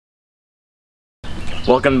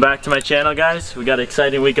Welcome back to my channel, guys. We got an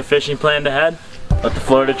exciting week of fishing planned ahead. Let the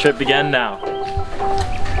Florida trip begin now.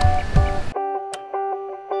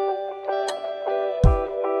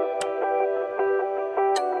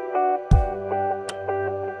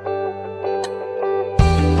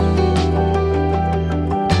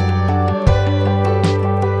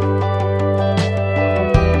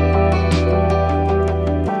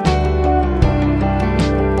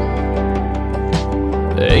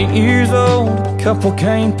 Years old, couple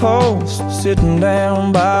cane poles sitting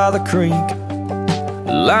down by the creek.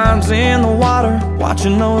 Lines in the water,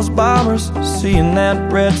 watching those bobbers, seeing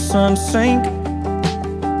that red sun sink.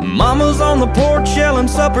 Mama's on the porch yelling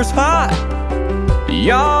supper's hot,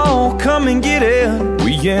 y'all come and get it.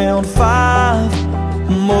 We yelled 5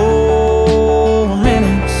 more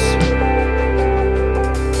minutes.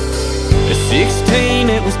 At 16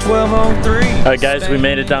 it was 12:03. Alright guys, we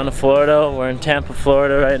made it down to Florida. We're in Tampa,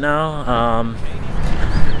 Florida right now.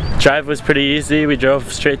 Drive was pretty easy. We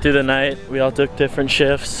drove straight through the night. We all took different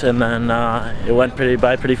shifts and then it went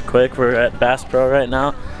by pretty quick. We're at Bass Pro right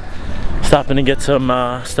now, stopping to get some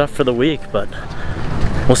stuff for the week, but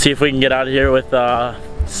we'll see if we can get out of here with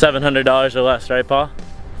 $700 or less, right Paul?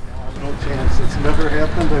 No chance. It's never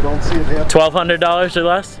happened. I don't see it happen. $1,200 or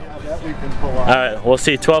less? Yeah, that we can pull off. Alright, we'll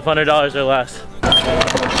see. $1,200 or less.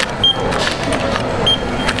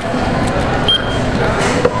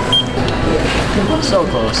 So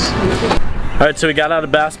close. Alright, so we got out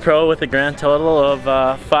of Bass Pro with a grand total of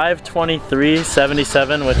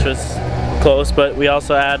 $523.77, which was close, but we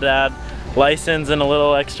also had to add license and a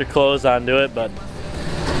little extra clothes onto it, but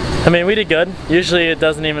I mean, we did good. Usually it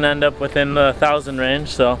doesn't even end up within the 1,000 range,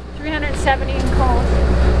 so 370 in cold.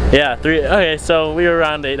 yeah, okay, so we were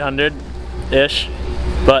around 800-ish,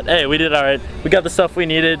 but hey, we did alright. We got the stuff we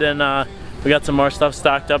needed, and we got some more stuff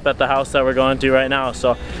stocked up at the house that we're going to right now.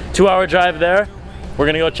 So 2-hour drive there. We're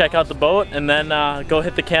gonna go check out the boat and then go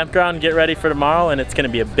hit the campground and get ready for tomorrow, and it's gonna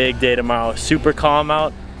be a big day tomorrow. Super calm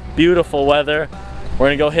out, beautiful weather. We're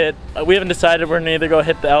gonna go hit, we haven't decided, we're gonna either go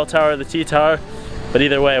hit the L Tower or the T Tower, but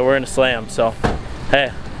either way, we're gonna slay them. So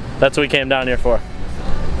hey, that's what we came down here for.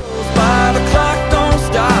 By the clock, don't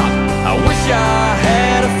stop. I wish I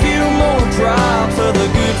had a few more drops of the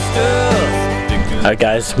good stuff. Alright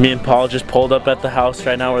guys, me and Paul just pulled up at the house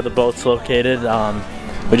right now where the boat's located.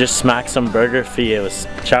 We just smacked some burger fee. It was,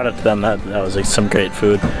 shout out to them, that was like some great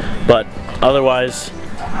food. But otherwise,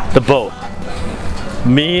 the boat.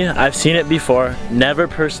 Me, I've seen it before, never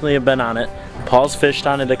personally have been on it. Paul's fished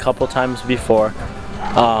on it a couple times before.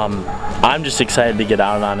 I'm just excited to get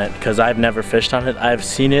out on it because I've never fished on it. I've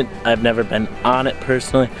seen it, I've never been on it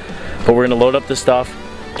personally. But we're gonna load up the stuff,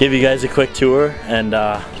 give you guys a quick tour, and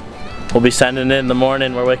we'll be sending it in the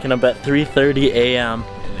morning. We're waking up at 3:30 a.m.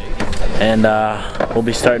 and we'll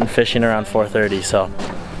be starting fishing around 4:30. So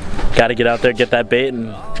gotta get out there, get that bait,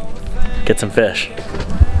 and get some fish.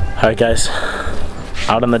 Alright guys,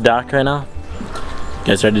 out on the dock right now. You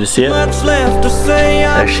guys ready to see it? There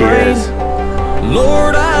she is.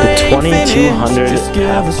 The 2200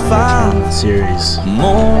 Pathfinder series.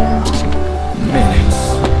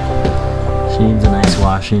 She needs a nice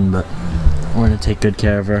washing, but we're gonna take good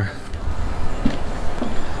care of her.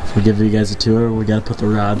 We'll give you guys a tour. We gotta put the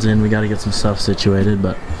rods in, we gotta get some stuff situated,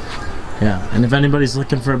 but yeah. And if anybody's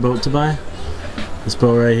looking for a boat to buy, this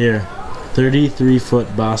boat right here,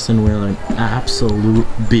 33-foot Boston Whaler, absolute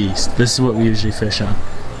beast. This is what we usually fish on.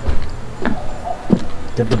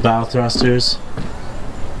 Get the bow thrusters.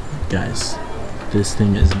 Guys, this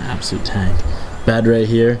thing is an absolute tank. Bed right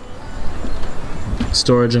here,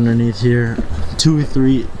 storage underneath here, two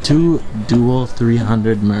dual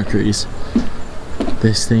 300 Mercuries.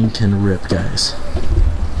 This thing can rip, guys.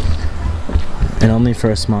 And only for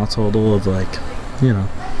a small total of, like, you know,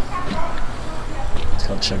 it's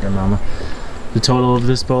called Sugar Mama. The total of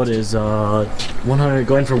this boat is going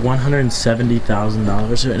for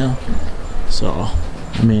 $170,000 right now. So,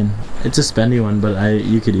 I mean, it's a spendy one, but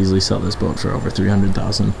you could easily sell this boat for over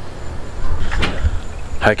 $300,000.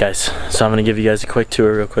 Alright guys, so I'm gonna give you guys a quick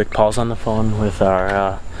tour real quick. Paul's on the phone with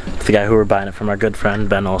our the guy who we're buying it from, our good friend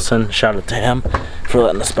Ben Olson. Shout out to him for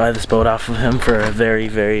letting us buy this boat off of him for a very,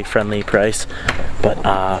 very friendly price. But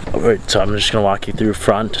so I'm just gonna walk you through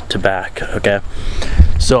front to back, okay?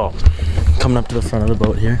 So coming up to the front of the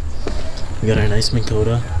boat here, we got our nice Minn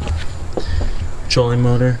Kota trolling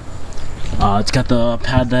motor. It's got the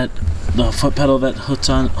foot pedal that hooks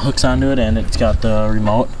onto it, and it's got the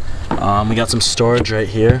remote. We got some storage right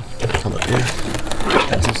here. Hold up here.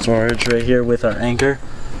 Got some storage right here with our anchor.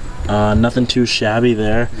 Nothing too shabby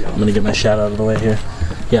there. I'm gonna get my shot out of the way here.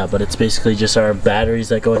 Yeah, but it's basically just our batteries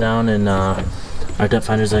that go down, and our depth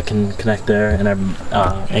finders that can connect there, and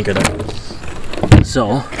our anchor there.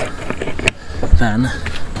 So then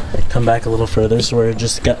come back a little further, so we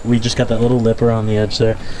just got that little lip around the edge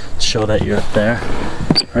there to show that you're up there.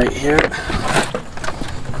 Right here,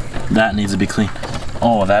 that needs to be clean.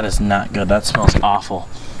 Oh, that is not good. That smells awful.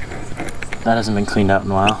 That hasn't been cleaned out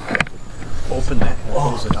in a while. Open that and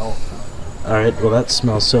close it out. All right, well that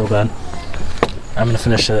smells so bad. I'm gonna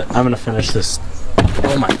finish it. I'm gonna finish this.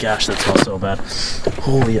 Oh my gosh, that smells so bad.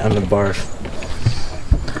 Holy, I'm gonna barf.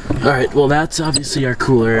 All right, well that's obviously our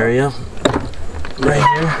cooler area. Right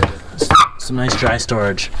here, some nice dry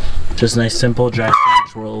storage. Just nice simple dry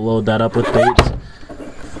storage. We'll load that up with baits.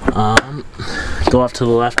 Go off to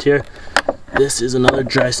the left here. This is another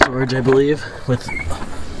dry storage, I believe. With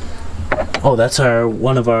oh, that's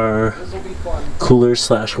one of our coolers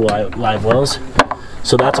slash live wells.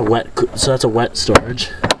 So that's a wet storage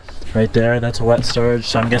right there. That's a wet storage.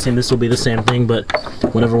 So I'm guessing this will be the same thing, but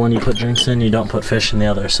whatever one you put drinks in, you don't put fish in the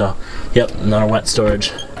other. So yep, another wet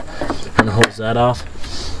storage. We're gonna hose that off.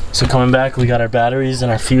 So coming back, we got our batteries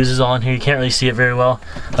and our fuses all in here. You can't really see it very well.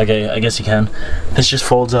 Okay, I guess you can. This just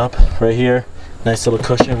folds up right here. Nice little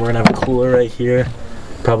cushion. We're gonna have a cooler right here.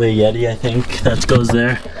 Probably a Yeti, I think, that goes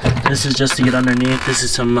there. This is just to get underneath. This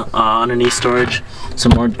is some underneath storage.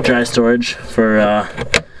 Some more dry storage for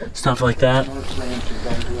stuff like that.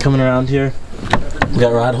 Coming around here, we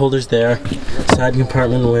got rod holders there. Side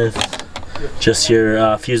compartment with just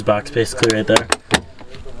your fuse box basically right there.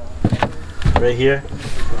 Right here,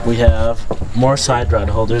 we have more side rod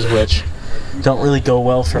holders, which don't really go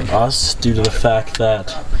well for us due to the fact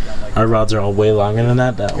that our rods are all way longer than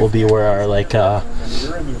that. That will be where our like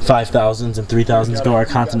 5,000s and 3,000s go, our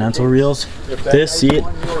continental reels. This seat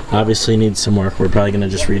obviously needs some work. We're probably gonna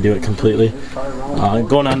just redo it completely.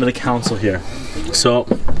 Going on to the console here. So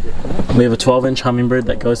we have a 12-inch Humminbird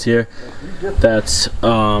that goes here. That's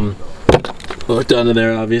hooked onto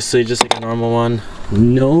there, obviously, just like a normal one.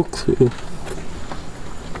 No clue.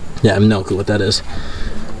 Yeah, I have no clue what that is.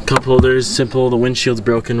 Cup holders, simple. The windshield's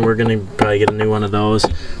broken. We're gonna probably get a new one of those.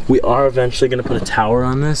 We are eventually gonna put a tower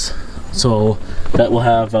on this, so that will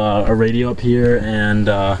have a radio up here and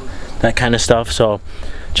that kind of stuff. So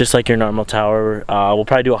just like your normal tower, we'll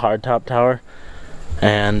probably do a hardtop tower.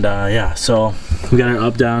 And yeah, so we got our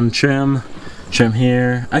up-down trim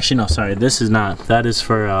here. Actually, no, sorry, this is not. That is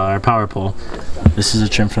for our power pole. This is a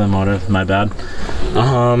trim for the motor. My bad.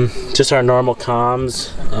 Just our normal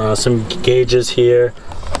comms. Some gauges here.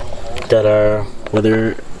 Got our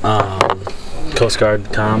weather Coast Guard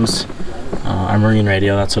comms, our marine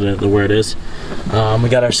radio, that's what the word is. We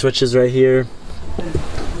got our switches right here,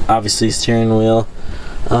 obviously steering wheel.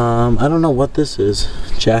 I don't know what this is,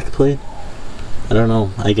 jack plate? I don't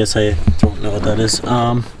know, I guess I don't know what that is.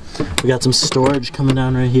 We got some storage coming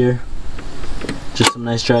down right here, just some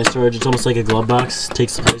nice dry storage. It's almost like a glove box,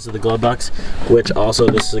 takes the place of the glove box, which also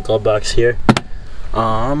this is a glove box here.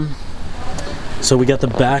 So we got the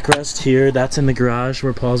backrest here. That's in the garage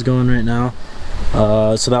where Paul's going right now.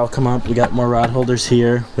 So that'll come up. We got more rod holders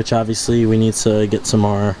here, which obviously we need to get some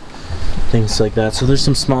more things like that. So there's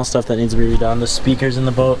some small stuff that needs to be redone. The speakers in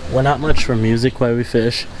the boat. We're not much for music while we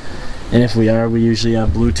fish. And if we are, we usually have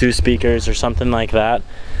Bluetooth speakers or something like that.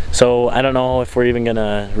 So I don't know if we're even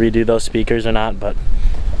gonna redo those speakers or not, but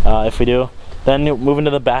if we do. Then moving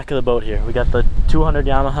to the back of the boat here, we got the 200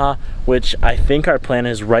 Yamaha, which I think our plan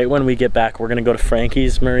is right when we get back, we're gonna go to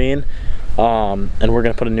Frankie's Marine, and we're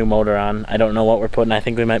gonna put a new motor on. I don't know what we're putting. I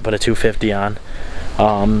think we might put a 250 on.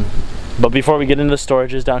 But before we get into the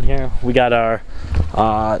storages down here, we got our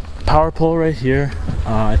power pole right here.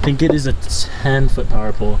 I think it is a 10-foot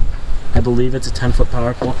power pole. I believe it's a 10-foot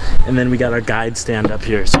power pole. And then we got our guide stand up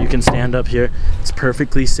here. So you can stand up here. It's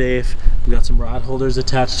perfectly safe. We got some rod holders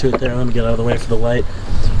attached to it there. Let me get out of the way for the light.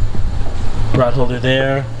 Rod holder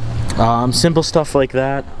there. Simple stuff like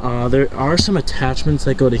that. There are some attachments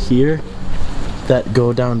that go to here that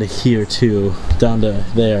go down to here too, down to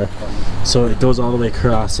there. So it goes all the way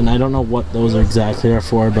across, and I don't know what those exactly are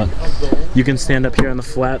for, but you can stand up here on the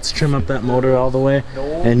flats, trim up that motor all the way,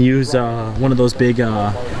 and use one of those big,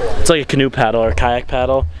 it's like a canoe paddle or a kayak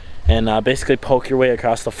paddle, and basically poke your way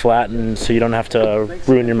across the flat, and so you don't have to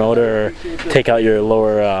ruin your motor or take out your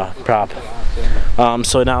lower prop.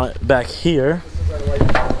 So now back here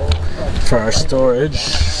for our storage,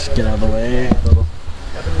 get out of the way,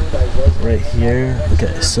 right here.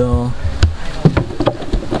 Okay, so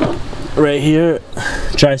right here,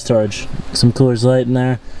 dry storage, some Coors Light in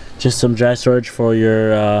there, just some dry storage for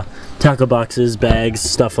your tackle boxes, bags,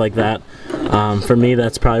 stuff like that. For me,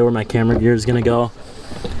 that's probably where my camera gear is gonna go.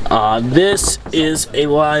 This is a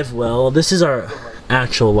live well. This is our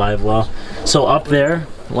actual live well. So up there,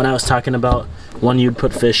 when I was talking about one you'd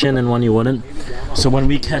put fish in and one you wouldn't. So when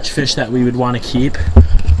we catch fish that we would want to keep,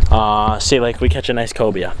 say like we catch a nice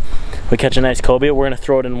cobia. We catch a nice cobia, we're gonna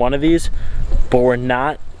throw it in one of these, but we're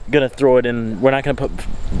not gonna throw it in, we're not gonna put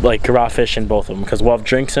like raw fish in both of them, because we'll have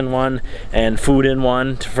drinks in one and food in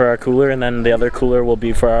one for our cooler, and then the other cooler will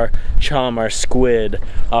be for our chum, our squid,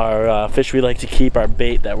 our fish we like to keep, our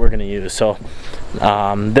bait that we're gonna use. So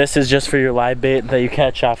this is just for your live bait that you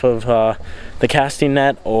catch off of the casting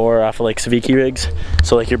net or off of like Saviki rigs.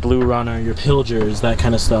 So like your blue runner, your pilgers, that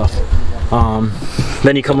kind of stuff.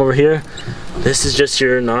 Then you come over here, this is just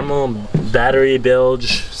your normal battery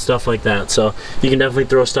bilge, stuff like that. So you can definitely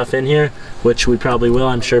throw stuff in here, which we probably will.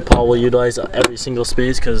 I'm sure Paul will utilize every single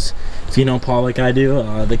space, because if you know Paul like I do,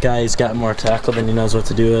 the guy's got more tackle than he knows what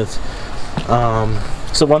to do with.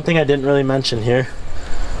 So one thing I didn't really mention here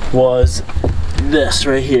was this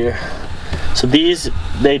right here. So these,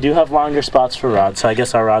 they do have longer spots for rods, so I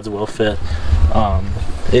guess our rods will fit.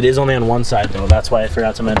 It is only on one side though, that's why I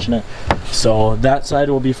forgot to mention it. So that side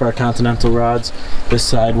will be for our continental rods. This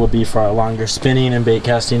side will be for our longer spinning and bait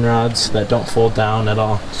casting rods that don't fold down at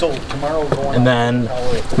all. So tomorrow we're going. And then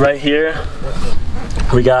right here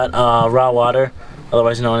we got raw water,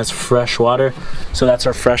 otherwise known as fresh water. So that's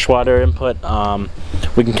our freshwater input.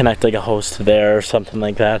 We can connect like a hose to there or something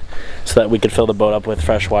like that, so that we could fill the boat up with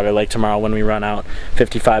fresh water. Like tomorrow when we run out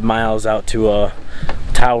 55 miles out to a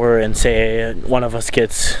tower and say one of us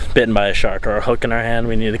gets bitten by a shark or a hook in our hand,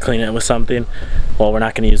 we need to clean it with something. Well, we're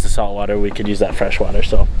not going to use the salt water, we could use that fresh water.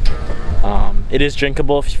 So it is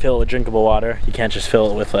drinkable if you fill it with drinkable water. You can't just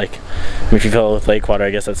fill it with like, if you fill it with lake water, I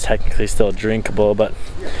guess that's technically still drinkable, but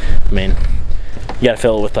I mean, you gotta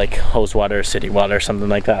fill it with like hose water, city water, something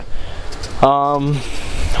like that.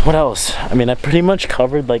 What else? I mean, I pretty much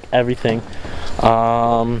covered like everything.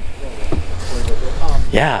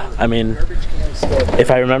 Yeah, I mean,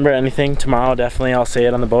 if I remember anything tomorrow, definitely I'll say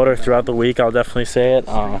it on the boat, or throughout the week I'll definitely say it.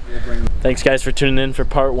 Thanks guys for tuning in for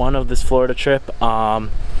part 1 of this Florida trip.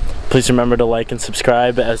 Please remember to like and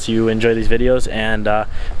subscribe as you enjoy these videos, and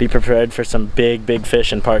be prepared for some big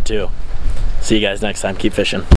fish in part 2. See you guys next time. Keep fishing.